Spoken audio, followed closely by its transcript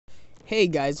Hey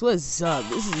guys, what's up?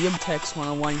 This is X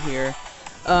 101 here,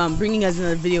 bringing you guys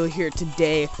another video here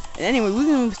today. And anyway, we're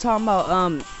gonna be talking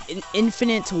about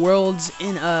infinite worlds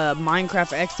in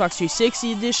Minecraft Xbox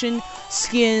 360 edition,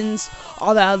 skins,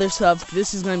 all that other stuff.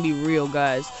 This is gonna be real,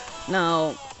 guys.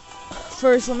 Now,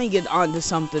 first, let me get on to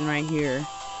something right here.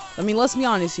 Let's be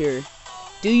honest here.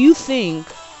 Do you think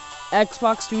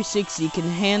Xbox 360 can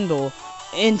handle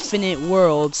infinite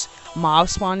worlds? Mob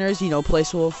spawners,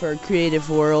 placeable for creative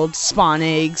worlds, spawn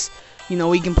eggs,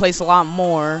 we can place a lot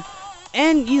more,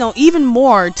 and, even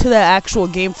more to the actual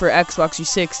game for Xbox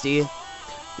 360.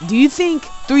 Do you think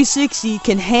 360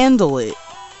 can handle it?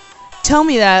 Tell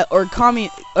me that, or comment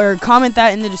that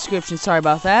in the description. Sorry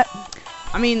about that.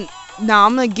 Now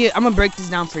I'm gonna break this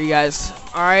down for you guys.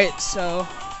 Alright, so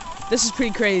this is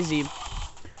pretty crazy.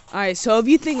 Alright, so if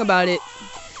you think about it,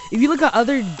 if you look at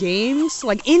other games,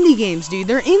 like indie games, dude,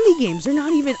 they're indie games. They're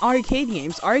not even arcade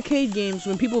games. Arcade games,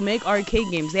 when people make arcade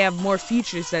games, they have more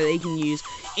features that they can use.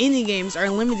 Indie games are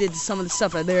limited to some of the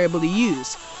stuff that they're able to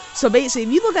use. So basically,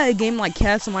 if you look at a game like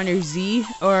Castle Miner Z,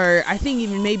 or I think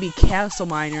even maybe Castle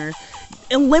Miner,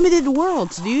 unlimited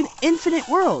worlds, dude, infinite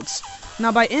worlds.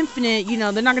 Now, by infinite,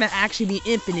 they're not going to actually be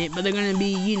infinite, but they're going to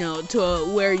be,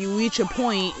 where you reach a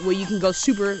point where you can go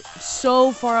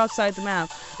so far outside the map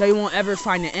that you won't ever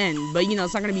find an end. But,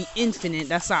 it's not going to be infinite.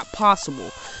 That's not possible.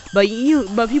 But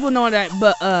people know that,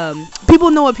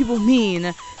 people know what people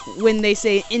mean when they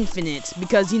say infinite,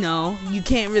 because, you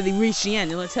can't really reach the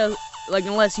end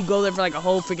unless you go there for like a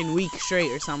whole freaking week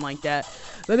straight or something like that.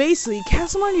 But basically,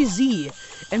 Castle Miner Z,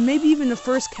 and maybe even the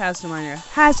first Castle Miner,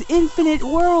 has infinite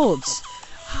worlds.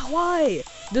 Why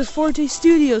does Forte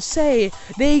Studios say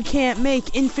they can't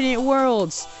make infinite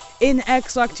worlds in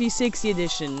Xbox 360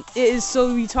 edition? It is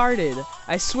so retarded.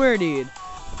 I swear, dude.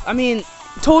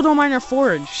 Total Miner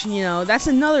Forge, that's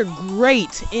another great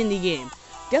indie game.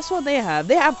 Guess what they have?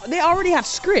 They already have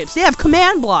scripts. They have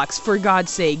command blocks, for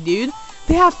God's sake, dude.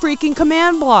 They have freaking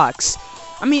command blocks.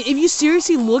 If you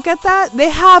seriously look at that, they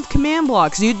have command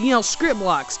blocks, dude. Script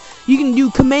blocks. You can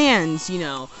do commands,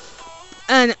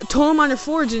 And Total Miner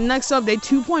Forge in the next update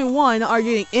 2.1 are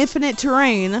getting infinite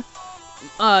terrain,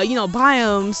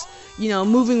 biomes,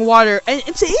 moving water, and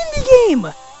it's an indie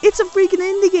game. It's a freaking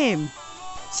indie game.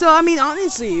 So,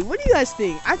 honestly, what do you guys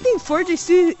think? I think Forte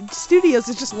Studios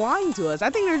is just lying to us. I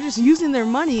think they're just using their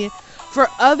money for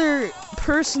other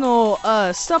personal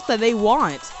stuff that they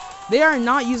want. They are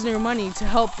not using their money to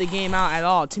help the game out at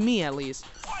all, to me at least.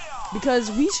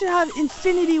 Because we should have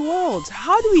infinity worlds.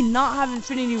 How do we not have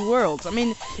infinity worlds?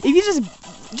 If you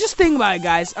just think about it,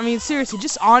 guys. Seriously,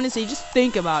 just honestly, just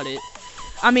think about it.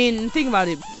 Think about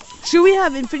it. Should we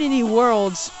have infinity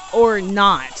worlds or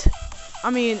not?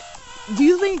 Do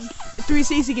you think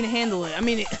 360 can handle it?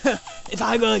 If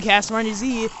I go to Castle Miner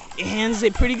Z, it handles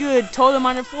it pretty good. Total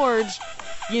Miner Forge,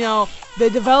 the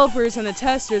developers and the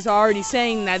testers are already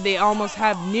saying that they almost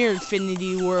have near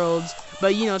infinity worlds,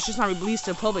 but it's just not released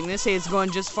to the public, and they say it's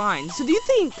going just fine. So do you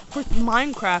think for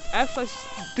Minecraft Xbox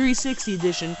 360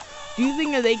 edition, do you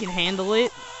think that they can handle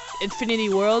it? Infinity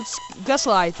worlds? Guess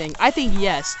what I think. I think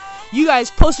yes. You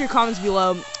guys post your comments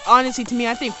below. Honestly, to me,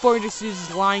 I think Forge Studios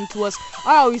is lying to us.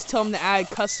 I always tell them to add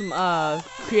custom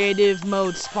creative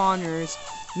mode spawners,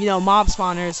 mob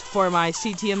spawners for my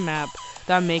CTM map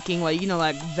that I'm making, like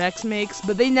Vex makes,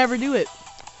 but they never do it.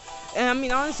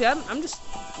 And honestly, I'm just,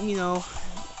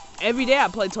 every day I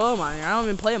play Total Miner. I don't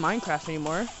even play Minecraft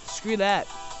anymore. Screw that.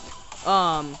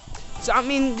 So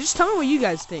just tell me what you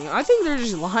guys think. I think they're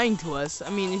just lying to us.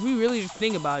 If we really just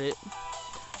think about it.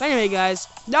 But anyway, guys,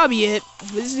 that'll be it.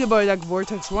 This is your boy, Dr.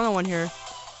 Vortex 101 here.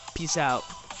 Peace out.